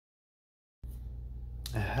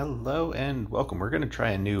Hello and welcome. We're going to try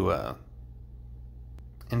a new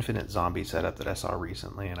infinite zombie setup that I saw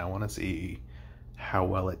recently, and I want to see how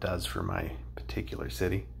well it does for my particular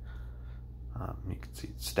city. You can see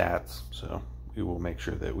stats, so we will make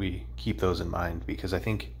sure that we keep those in mind because I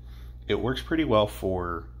think it works pretty well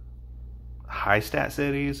for high stat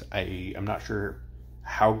cities. I'm not sure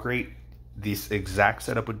how great this exact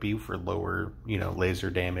setup would be for lower, laser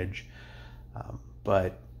damage,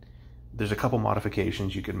 but there's a couple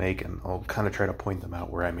modifications you can make, and I'll kind of try to point them out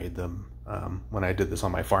where I made them when I did this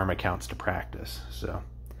on my farm accounts to practice. So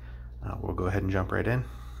we'll go ahead and jump right in.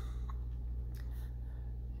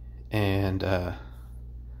 And I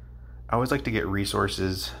always like to get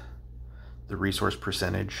resources, the resource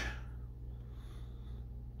percentage,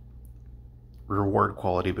 reward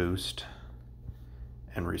quality boost,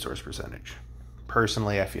 and resource percentage.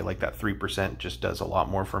 Personally, I feel like that 3% just does a lot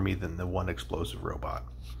more for me than the one explosive robot.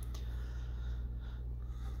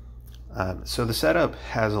 So the setup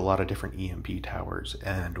has a lot of different EMP towers,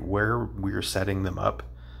 and where we're setting them up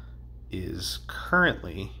is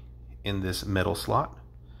currently in this middle slot.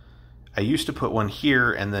 I used to put one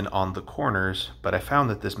here and then on the corners, but I found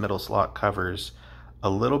that this middle slot covers a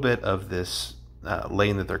little bit of this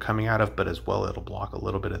lane that they're coming out of, but as well it'll block a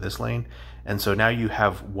little bit of this lane. And so now you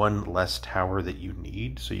have one less tower that you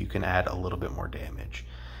need, so you can add a little bit more damage.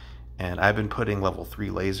 And I've been putting level 3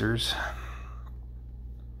 lasers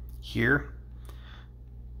here.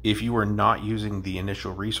 If you are not using the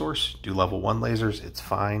initial resource, do level 1 lasers, it's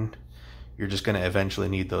fine. You're just going to eventually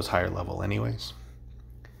need those higher level anyways.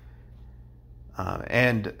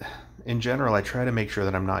 And in general, I try to make sure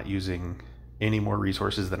that I'm not using any more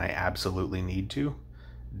resources than I absolutely need to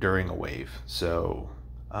during a wave. So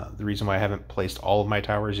the reason why I haven't placed all of my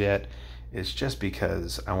towers yet is just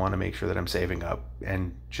because I want to make sure that I'm saving up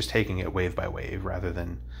and just taking it wave by wave rather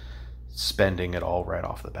than spending it all right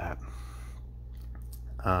off the bat.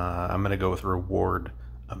 I'm going to go with reward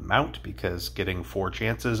amount because getting 4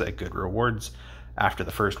 chances at good rewards after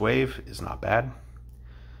the first wave is not bad.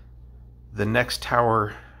 The next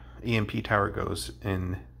tower, EMP tower, goes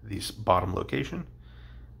in this bottom location.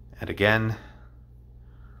 And again,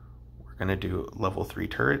 we're going to do level 3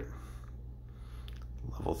 turret,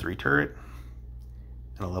 level 3 turret,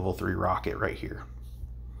 and a level 3 rocket right here.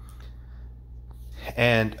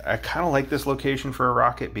 And I kind of like this location for a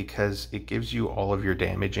rocket because it gives you all of your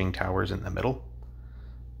damaging towers in the middle.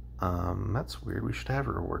 That's weird. We should have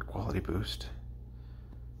a reward quality boost.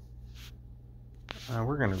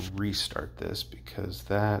 We're going to restart this because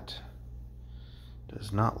that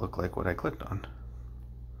does not look like what I clicked on.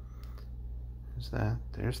 There's that.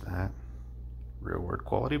 There's that. Reward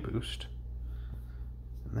quality boost.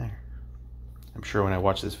 And there. I'm sure when I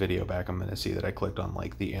watch this video back, I'm going to see that I clicked on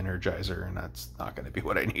like the Energizer, and that's not going to be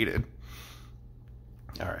what I needed.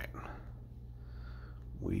 All right.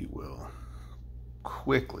 We will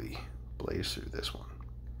quickly blaze through this one.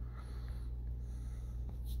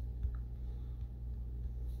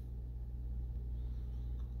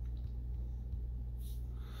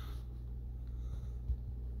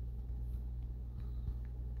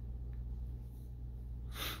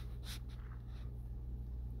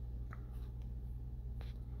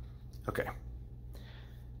 Okay.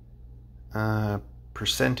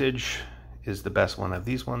 Percentage is the best one of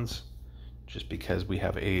these ones, just because we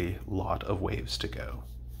have a lot of waves to go.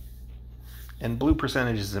 And blue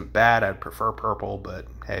percentage isn't bad. I'd prefer purple, but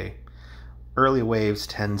hey, early waves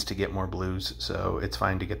tends to get more blues, so it's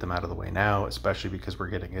fine to get them out of the way now, especially because we're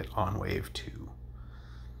getting it on wave 2.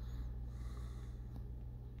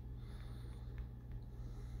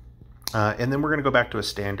 And then we're going to go back to a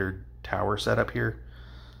standard tower setup here.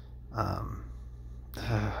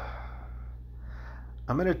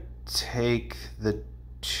 I'm going to take the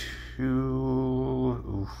 2...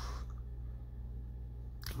 Oof.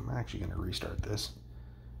 I'm actually going to restart this.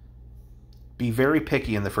 Be very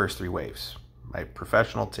picky in the first 3 waves. My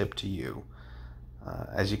professional tip to you.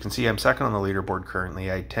 As you can see, I'm second on the leaderboard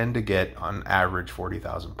currently. I tend to get, on average,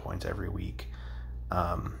 40,000 points every week.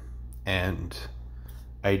 And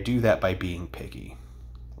I do that by being picky.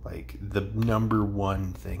 Like, the number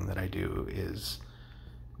one thing that I do is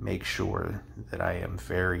make sure that I am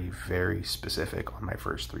very, very specific on my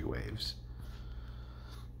first 3 waves.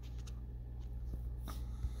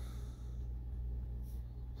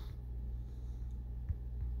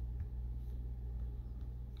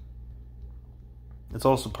 It's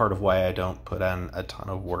also part of why I don't put on a ton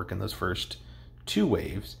of work in those first 2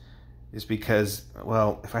 waves, is because,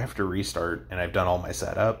 well, if I have to restart and I've done all my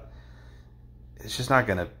setup, it's just not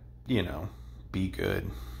going to, be good.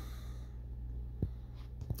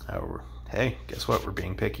 Hey, guess what? We're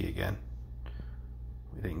being picky again.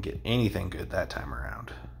 We didn't get anything good that time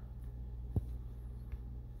around.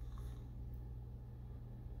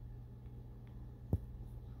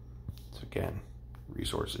 So again,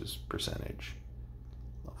 resources percentage.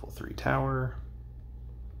 Level 3 tower.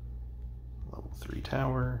 Level 3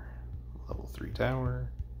 tower. Level 3 tower.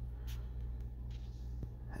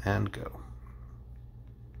 And go.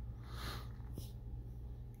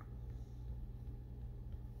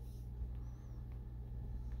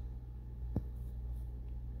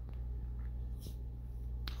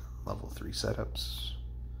 Level 3 setups.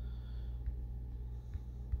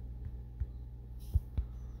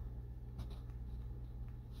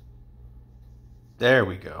 There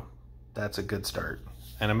we go. That's a good start.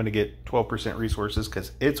 And I'm going to get 12% resources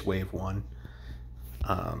because it's wave 1.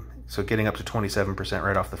 So getting up to 27%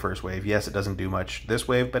 right off the first wave. Yes, it doesn't do much this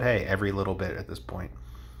wave, but hey, every little bit at this point.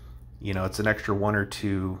 You know, it's an extra 1 or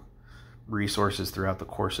 2 resources throughout the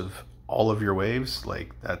course of all of your waves.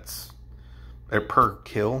 Like, that's per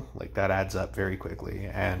kill. Like, that adds up very quickly.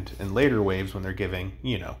 And in later waves, when they're giving,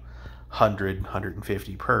 you know, 100,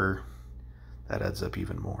 150 per, that adds up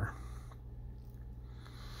even more.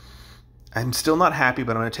 I'm still not happy,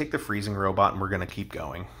 but I'm going to take the freezing robot and we're going to keep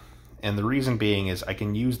going. And the reason being is I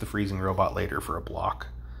can use the freezing robot later for a block.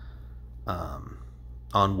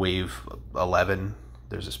 On wave 11,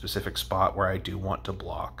 there's a specific spot where I do want to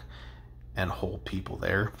block and hold people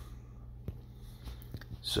there.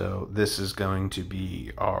 So this is going to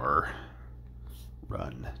be our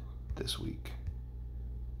run this week.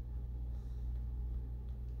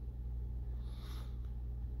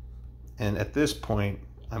 And at this point,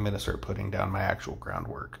 I'm going to start putting down my actual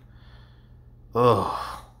groundwork.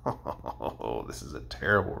 Oh, this is a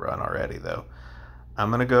terrible run already, though. I'm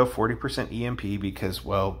going to go 40% EMP because,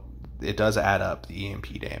 well, it does add up, the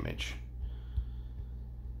EMP damage.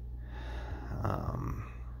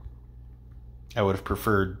 I would have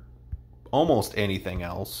preferred almost anything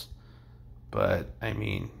else, but, I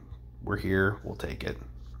mean, we're here. We'll take it.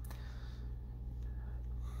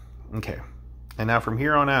 Okay. And now from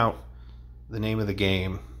here on out, the name of the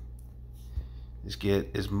game is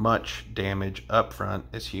get as much damage up front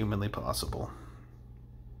as humanly possible.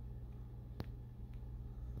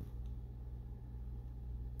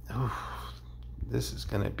 Ooh, this is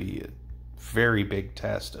going to be a very big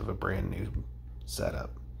test of a brand new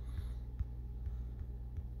setup.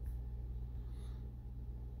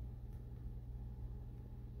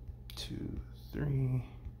 Two, three.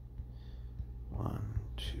 1,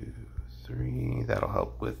 2, 3. That'll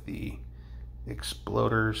help with the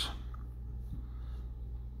exploders.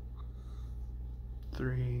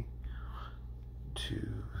 3,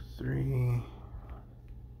 2, 3,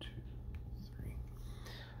 2, 3.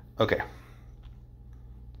 Okay.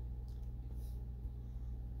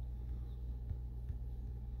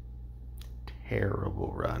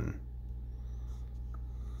 Terrible run.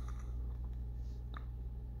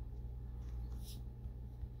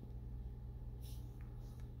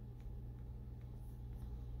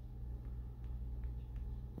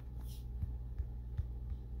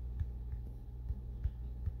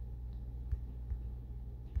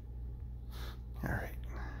 All right.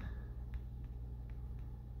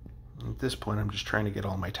 At this point, I'm just trying to get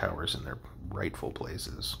all my towers in their rightful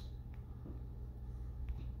places.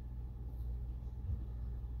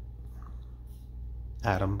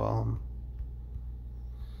 Atom bomb.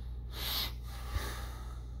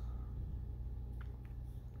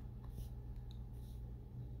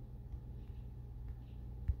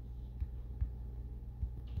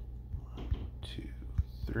 One, two,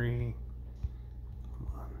 three.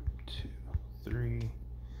 1, 2, 3.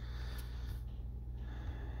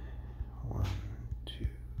 1, 2, 3.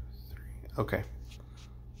 Okay.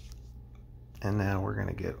 And now we're going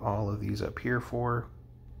to get all of these up here for,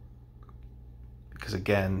 because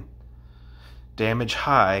again, damage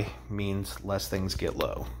high means less things get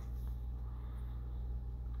low.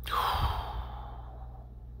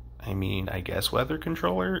 I mean, I guess weather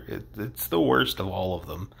controller, it's the worst of all of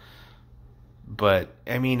them. But,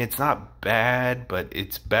 I mean, it's not bad, but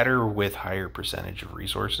it's better with higher percentage of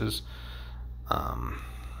resources.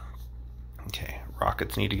 Okay,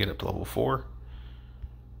 rockets need to get up to level 4.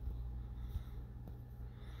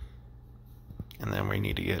 And then we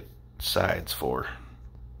need to get sides 4.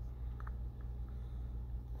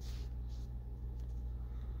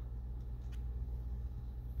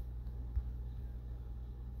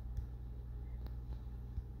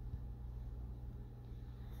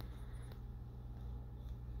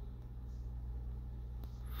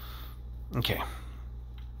 Okay.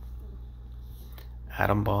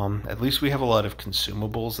 Atom bomb. At least we have a lot of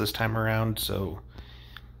consumables this time around, so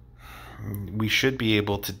we should be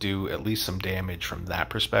able to do at least some damage from that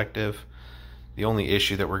perspective. The only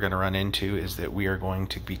issue that we're going to run into is that we are going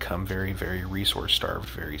to become very, very resource starved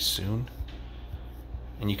very soon.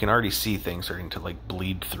 And you can already see things starting to like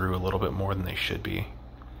bleed through a little bit more than they should be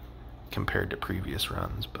compared to previous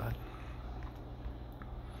runs, but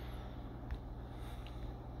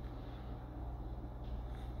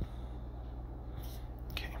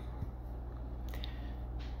okay.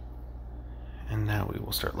 And now we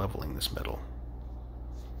will start leveling this middle.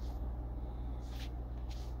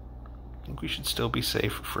 I think we should still be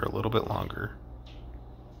safe for a little bit longer.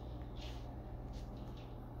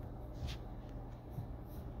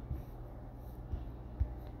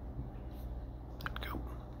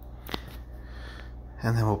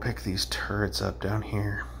 And then we'll pick these turrets up down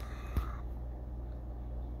here.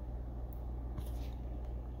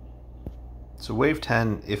 So wave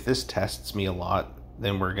 10, if this tests me a lot,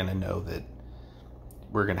 then we're going to know that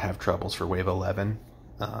we're going to have troubles for wave 11.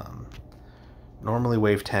 Normally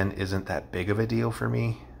wave 10 isn't that big of a deal for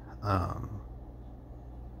me.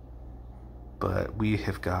 But we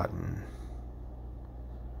have gotten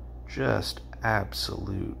just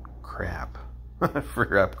absolute crap for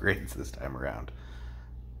upgrades this time around.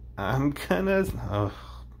 I'm gonna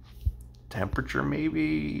temperature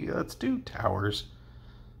maybe. Let's do towers.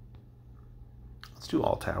 Let's do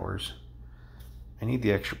all towers. I need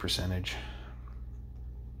the extra percentage.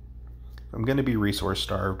 If I'm gonna be resource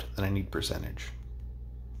starved, then I need percentage.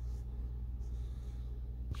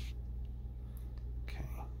 Okay,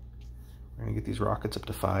 we're gonna get these rockets up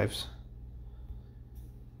to 5s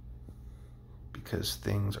because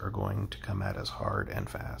things are going to come at us hard and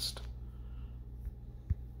fast.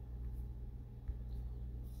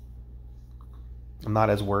 I'm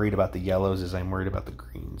not as worried about the yellows as I'm worried about the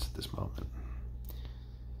greens at this moment.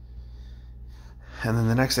 And then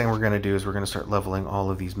the next thing we're going to do is we're going to start leveling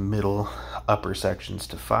all of these middle upper sections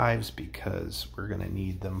to 5s because we're going to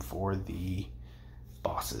need them for the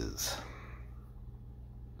bosses.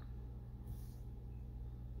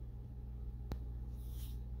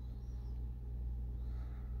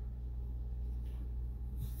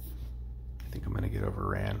 I think I'm going to get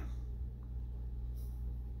overran.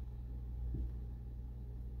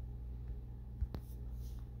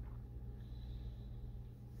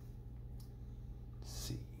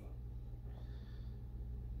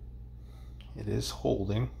 It is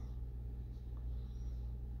holding,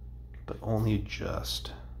 but only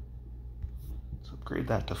just. Let's upgrade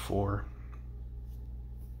that to 4.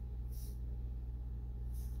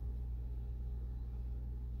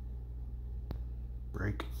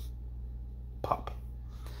 Break. Pop.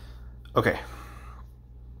 Okay.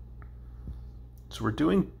 So we're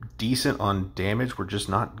doing decent on damage. We're just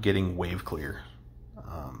not getting wave clear.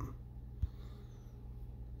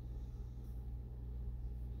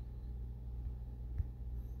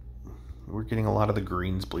 We're getting a lot of the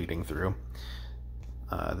greens bleeding through.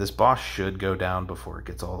 This boss should go down before it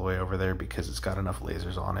gets all the way over there because it's got enough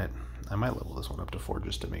lasers on it. I might level this one up to 4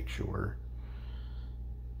 just to make sure.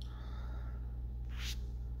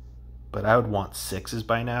 But I would want 6s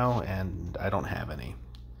by now, and I don't have any.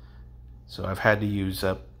 So I've had to use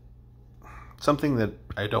up something that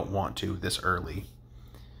I don't want to this early.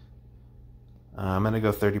 I'm going to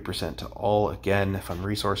go 30% to all. Again, if I'm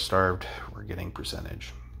resource starved, we're getting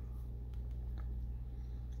percentage.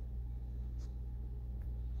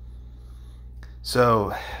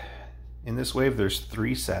 So in this wave, there's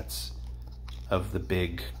 3 sets of the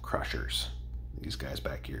big crushers, these guys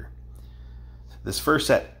back here. This first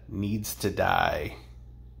set needs to die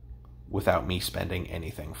without me spending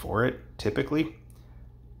anything for it, typically.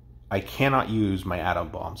 I cannot use my atom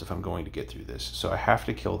bombs if I'm going to get through this, so I have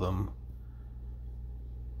to kill them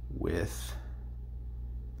with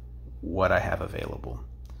what I have available.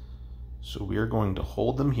 So we are going to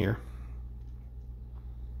hold them here.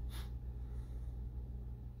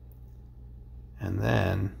 And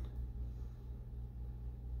then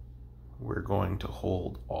we're going to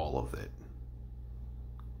hold all of it.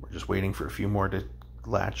 We're just waiting for a few more to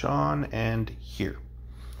latch on, and here.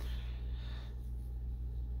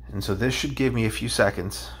 And so this should give me a few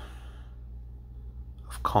seconds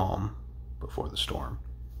of calm before the storm.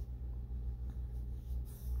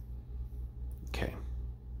 Okay.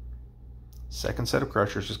 Second set of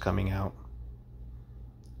crushers is coming out.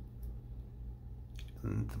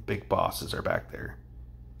 And the big bosses are back there.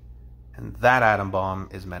 And that atom bomb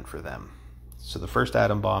is meant for them. So the first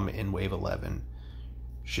atom bomb in wave 11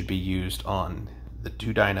 should be used on the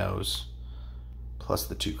 2 dinos plus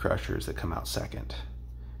the 2 crushers that come out second.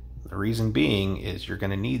 The reason being is you're going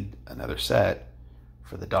to need another set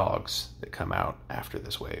for the dogs that come out after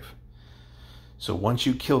this wave. So once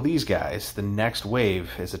you kill these guys, the next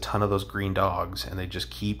wave is a ton of those green dogs, and they just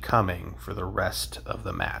keep coming for the rest of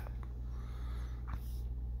the map.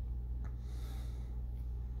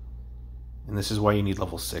 And this is why you need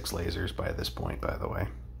level 6 lasers by this point, by the way.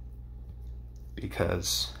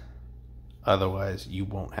 Because otherwise you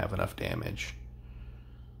won't have enough damage.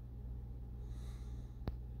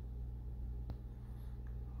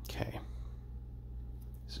 Okay.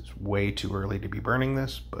 This is way too early to be burning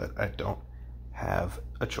this, but I don't have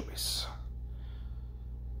a choice.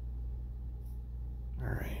 All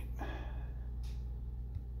right.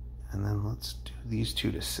 And then let's do these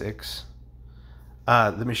 2 to 6.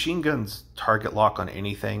 The machine guns target lock on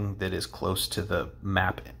anything that is close to the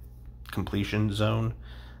map completion zone.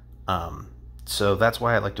 So that's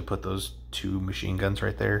why I like to put those 2 machine guns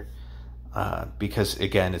right there. Because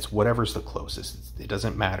again, it's whatever's the closest. It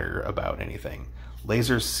doesn't matter about anything.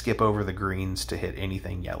 Lasers skip over the greens to hit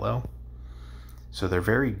anything yellow. So they're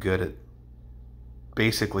very good at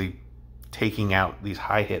basically taking out these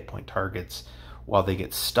high hit point targets while they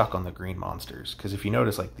get stuck on the green monsters. Because if you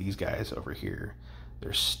notice, like these guys over here,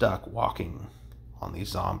 they're stuck walking on these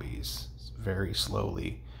zombies very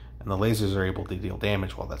slowly, and the lasers are able to deal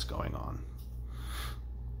damage while that's going on.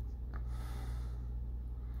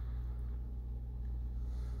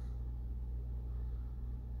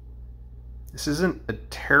 This isn't a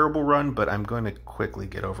terrible run, but I'm going to quickly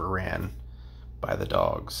get overran by the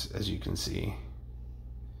dogs, as you can see.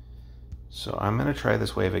 So I'm going to try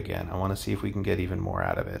this wave again. I want to see if we can get even more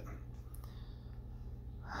out of it.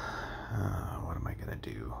 What am I going to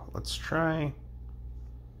do? Let's try...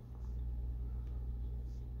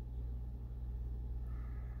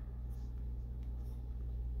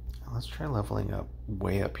 Let's try leveling up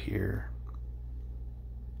way up here.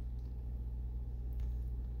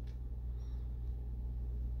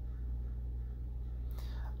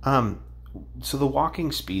 So the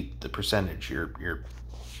walking speed, the percentage, your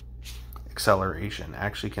acceleration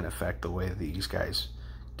actually can affect the way these guys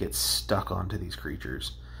get stuck onto these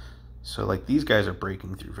creatures. So like these guys are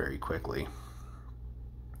breaking through very quickly.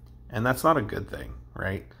 And that's not a good thing,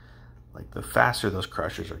 right? Like the faster those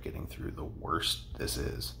crushers are getting through, the worse this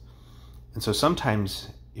is. And so sometimes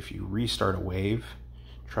if you restart a wave,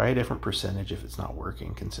 try a different percentage if it's not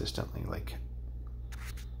working consistently. Like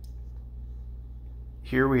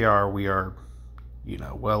here we are, you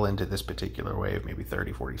know, well into this particular wave, maybe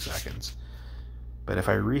 30, 40 seconds. But if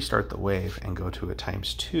I restart the wave and go to a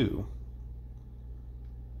 ×2,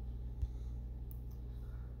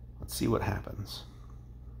 let's see what happens.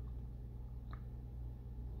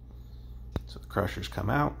 So the crushers come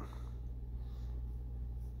out.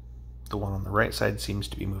 The one on the right side seems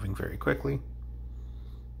to be moving very quickly.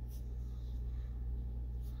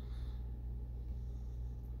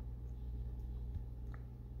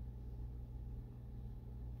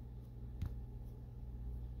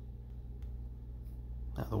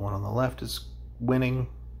 Now the one on the left is winning,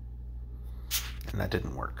 and that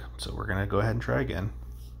didn't work. So we're gonna go ahead and try again.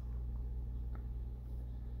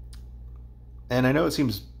 And I know it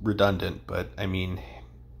seems redundant, but I mean,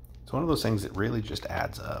 it's one of those things that really just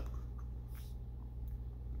adds up.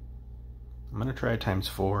 I'm gonna try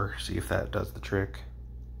 ×4, see if that does the trick.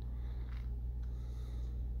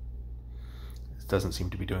 This doesn't seem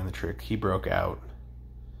to be doing the trick. He broke out.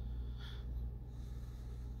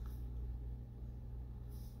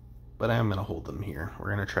 But I am gonna hold them here. We're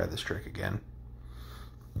gonna try this trick again.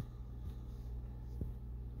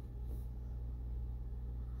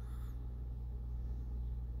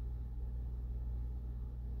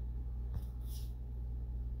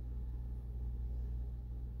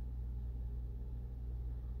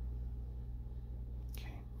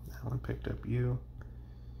 That one picked up you.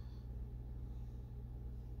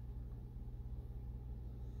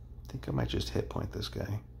 I think I might just hit point this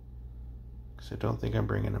guy, because I don't think I'm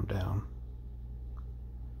bringing him down.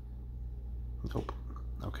 Nope.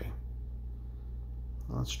 Okay.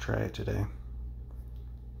 Let's try it today.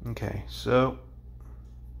 Okay, so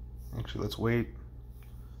actually let's wait.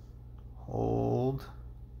 Hold.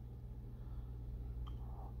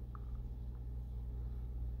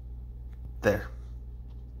 There.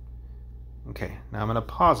 Okay, now I'm going to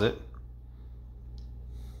pause it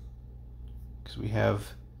because we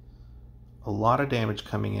have a lot of damage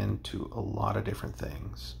coming into a lot of different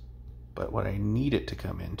things. But what I need it to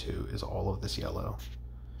come into is all of this yellow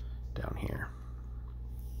down here.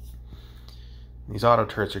 And these auto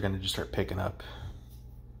turrets are going to just start picking up.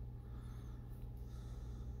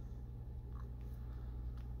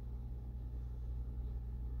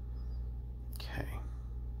 Okay.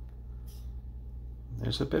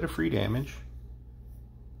 There's a bit of free damage.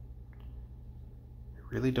 I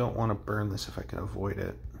really don't want to burn this if I can avoid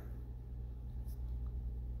it.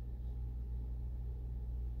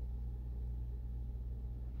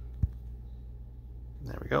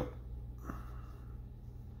 There we go.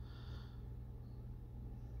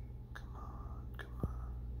 Come on, come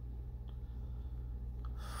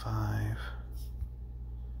on. 5.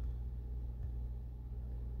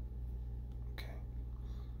 Okay.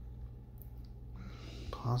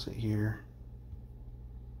 Pause it here.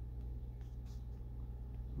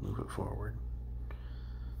 Move it forward.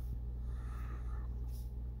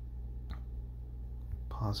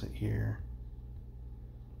 Pause it here.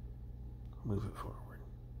 Move it forward.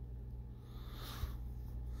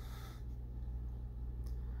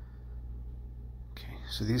 Okay,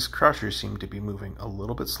 so these crushers seem to be moving a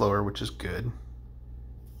little bit slower, which is good.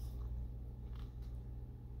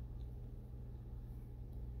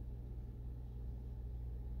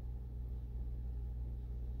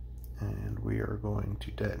 And we are going to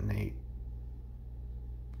detonate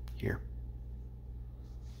here.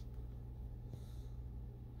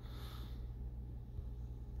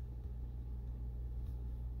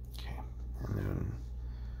 Okay, and then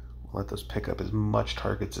we'll let those pick up as much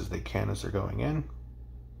targets as they can as they're going in.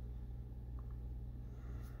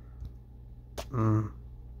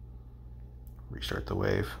 Restart the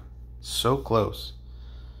wave. So close.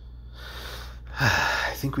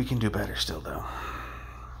 I think we can do better still, though.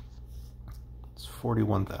 It's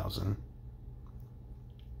 41,000.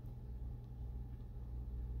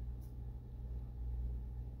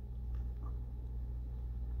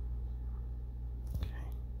 Okay.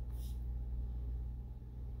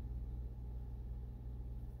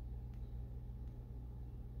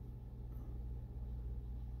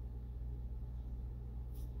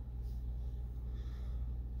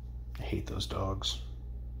 I hate those dogs.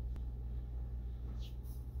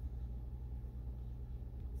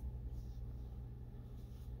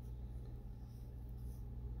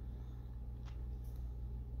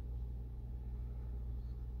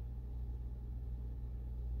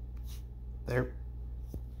 There.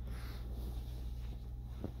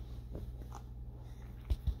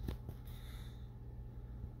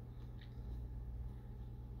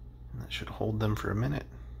 And that should hold them for a minute.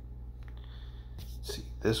 Let's see,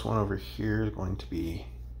 this one over here is going to be,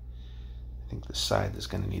 I think, the side that's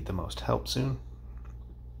going to need the most help soon.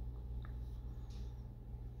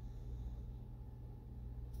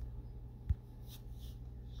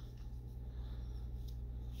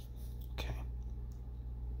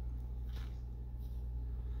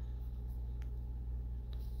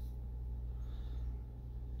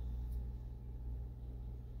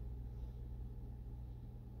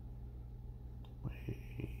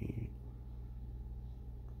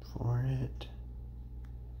 For it.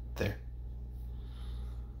 There.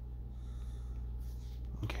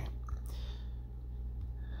 Okay.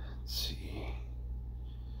 Let's see.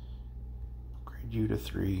 Upgrade you to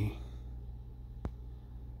 3.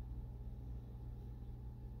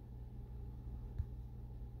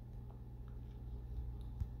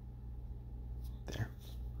 There.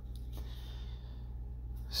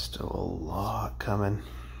 Still a lot coming.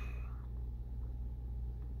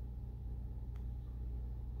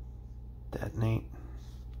 Detonate.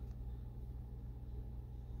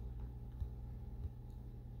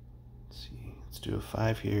 Let's see, let's do a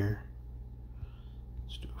 5 here.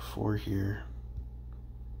 Let's do a 4 here.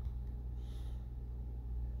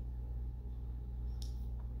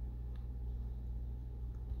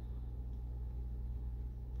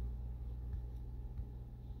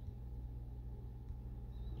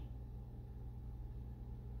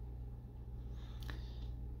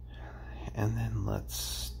 And then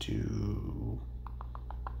let's do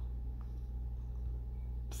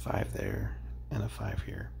 5 there and a 5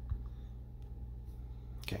 here.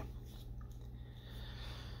 Okay.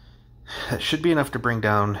 That should be enough to bring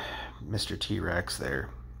down Mr. T-Rex there.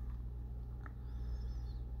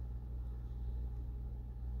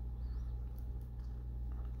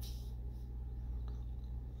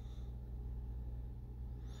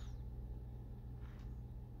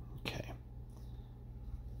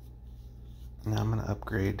 Now I'm going to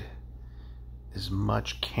upgrade as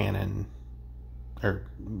much cannon or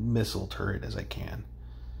missile turret as I can.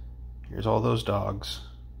 Here's all those dogs.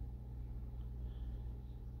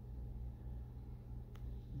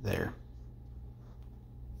 There.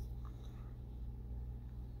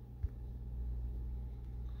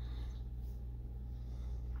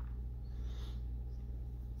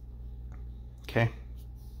 Okay.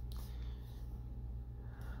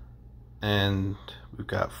 And we've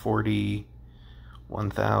got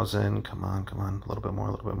 41,000. Come on, come on. A little bit more,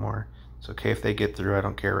 a little bit more. It's okay if they get through. I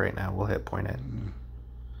don't care right now. We'll hit point it.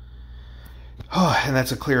 Oh, and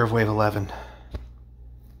that's a clear of wave 11.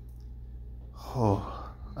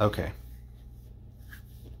 Oh, okay.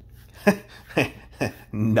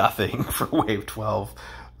 Nothing for wave 12.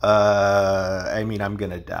 I mean, I'm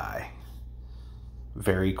gonna die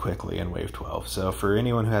very quickly in wave 12. So for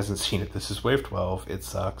anyone who hasn't seen it, this is wave 12. It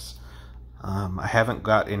sucks. I haven't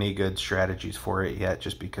got any good strategies for it yet,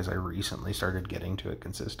 just because I recently started getting to it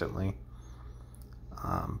consistently.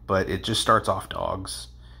 But it just starts off dogs,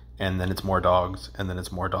 and then it's more dogs, and then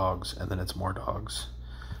it's more dogs, and then it's more dogs.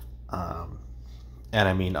 And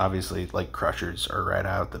I mean, obviously, like, Crushers are right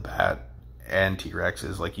out the bat, and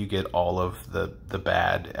T-Rexes. Like, you get all of the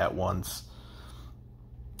bad at once,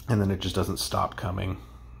 and then it just doesn't stop coming.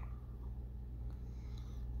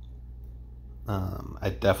 I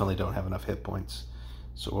definitely don't have enough hit points.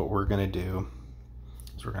 So what we're going to do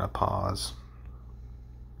is we're going to pause.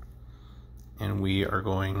 And we are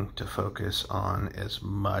going to focus on as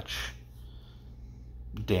much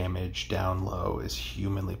damage down low as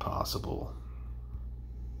humanly possible.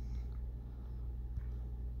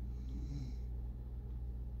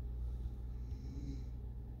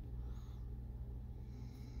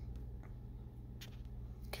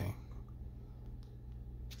 Okay.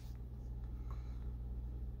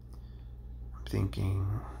 I'm thinking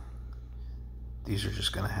these are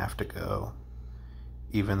just going to have to go.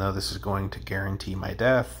 Even though this is going to guarantee my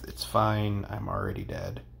death, it's fine. I'm already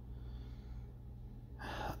dead.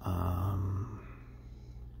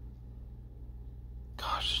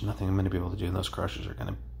 Gosh, there's nothing I'm going to be able to do, and those Crushers are going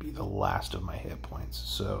to be the last of my hit points.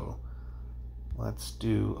 So let's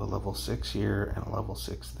do a level 6 here and a level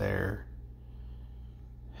 6 there.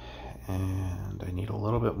 And I need a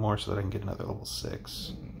little bit more so that I can get another level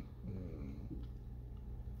 6.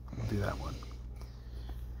 We'll do that one.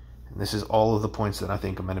 And this is all of the points that I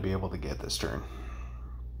think I'm going to be able to get this turn.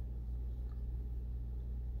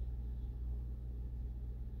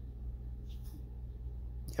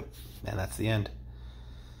 Yep, and that's the end.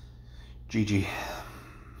 GG.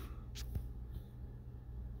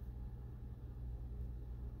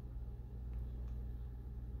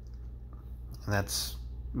 And that's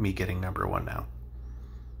me getting number 1 now.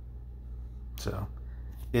 So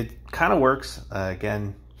it kind of works.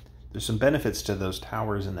 Again, there's some benefits to those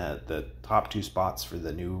towers in the top 2 spots for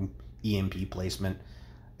the new EMP placement.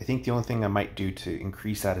 I think the only thing I might do to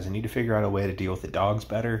increase that is I need to figure out a way to deal with the dogs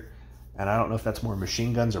better. And I don't know if that's more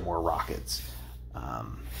machine guns or more rockets.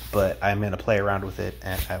 But I'm going to play around with it,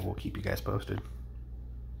 and I will keep you guys posted.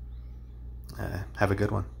 Have a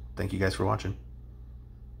good one. Thank you guys for watching.